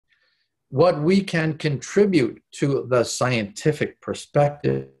what we can contribute to the scientific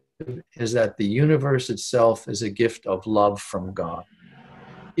perspective is that the universe itself is a gift of love from God.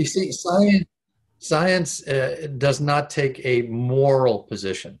 You see, science does not take a moral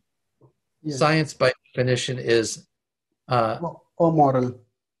position. Yes. Science, by definition, is moral.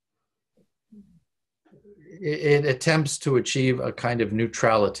 It attempts to achieve a kind of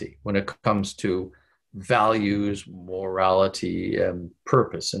neutrality when it comes to values, morality, and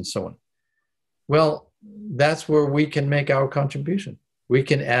purpose, and so on. Well, that's where we can make our contribution. We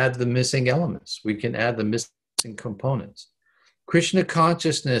can add the missing elements. We can add the missing components. Krishna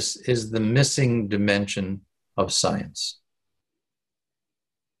consciousness is the missing dimension of science.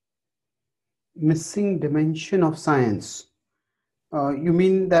 Missing dimension of science. You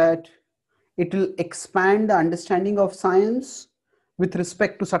mean that it will expand the understanding of science with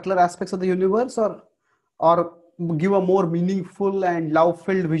respect to subtler aspects of the universe, or give a more meaningful and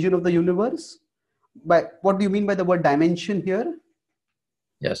love-filled vision of the universe? But what do you mean by the word dimension here?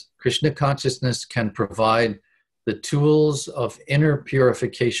 Yes, Krishna consciousness can provide the tools of inner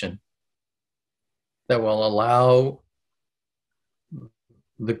purification that will allow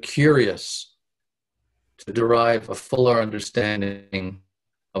the curious to derive a fuller understanding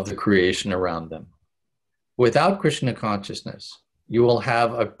of the creation around them. Without Krishna consciousness, you will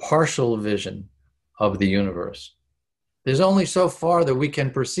have a partial vision of the universe. There's only so far that we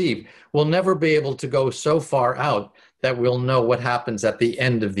can perceive. We'll never be able to go so far out that we'll know what happens at the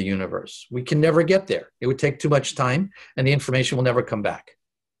end of the universe. We can never get there. It would take too much time, and the information will never come back.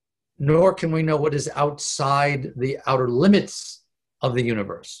 Nor can we know what is outside the outer limits of the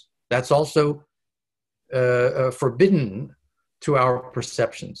universe. That's also forbidden to our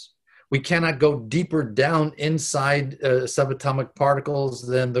perceptions. We cannot go deeper down inside subatomic particles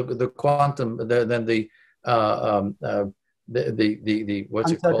than the quantum, than the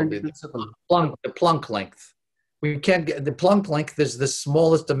what's it called? The Planck length. We can't get the Planck length is the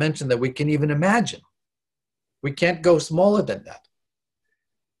smallest dimension that we can even imagine. We can't go smaller than that.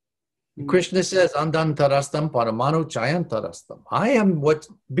 Krishna says, Andantarastam Paramanu Chayantarastam. I am what's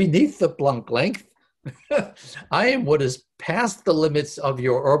beneath the Planck length. I am what is past the limits of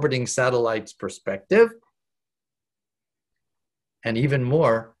your orbiting satellite's perspective. And even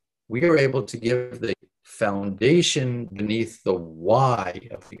more, we are able to give the foundation beneath the why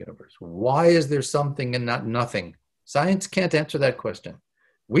of the universe. Why is there something and not nothing? Science can't answer that question.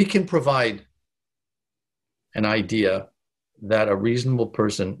 We can provide an idea that a reasonable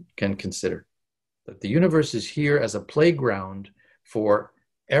person can consider. That the universe is here as a playground for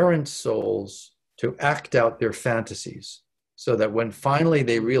errant souls to act out their fantasies, so that when finally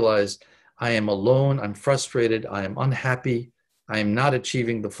they realize, I am alone, I'm frustrated, I am unhappy, I am not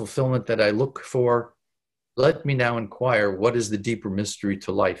achieving the fulfillment that I look for, let me now inquire, what is the deeper mystery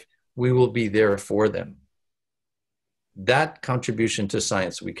to life? We will be there for them. That contribution to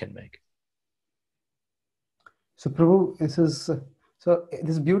science we can make. So Prabhu, this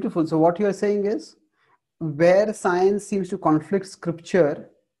is beautiful. So what you are saying is, where science seems to conflict scripture,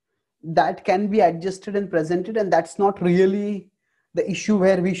 that can be adjusted and presented, and that's not really the issue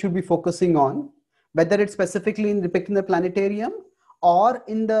where we should be focusing on, whether it's specifically in depicting the planetarium or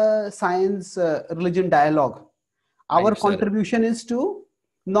in the science religion dialogue. Our contribution is to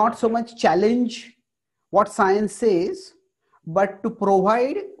not so much challenge what science says, but to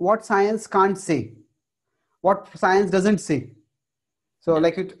provide what science can't say, what science doesn't say. So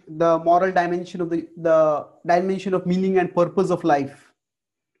like the moral dimension of the dimension of meaning and purpose of life.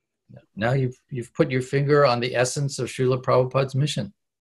 Now you've put your finger on the essence of Srila Prabhupada's mission.